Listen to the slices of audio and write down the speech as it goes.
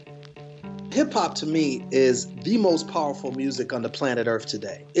Hip-hop to me is the most powerful music on the planet Earth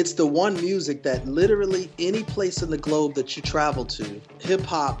today. It's the one music that literally any place in the globe that you travel to,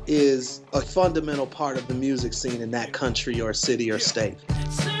 hip-hop is a fundamental part of the music scene in that country or city or state.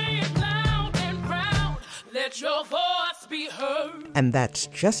 Say it loud and proud, let your voice be heard. And that's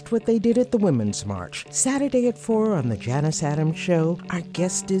just what they did at the Women's March. Saturday at 4 on the Janus Adams Show, our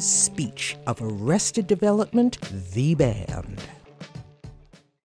guest is Speech of Arrested Development, the band.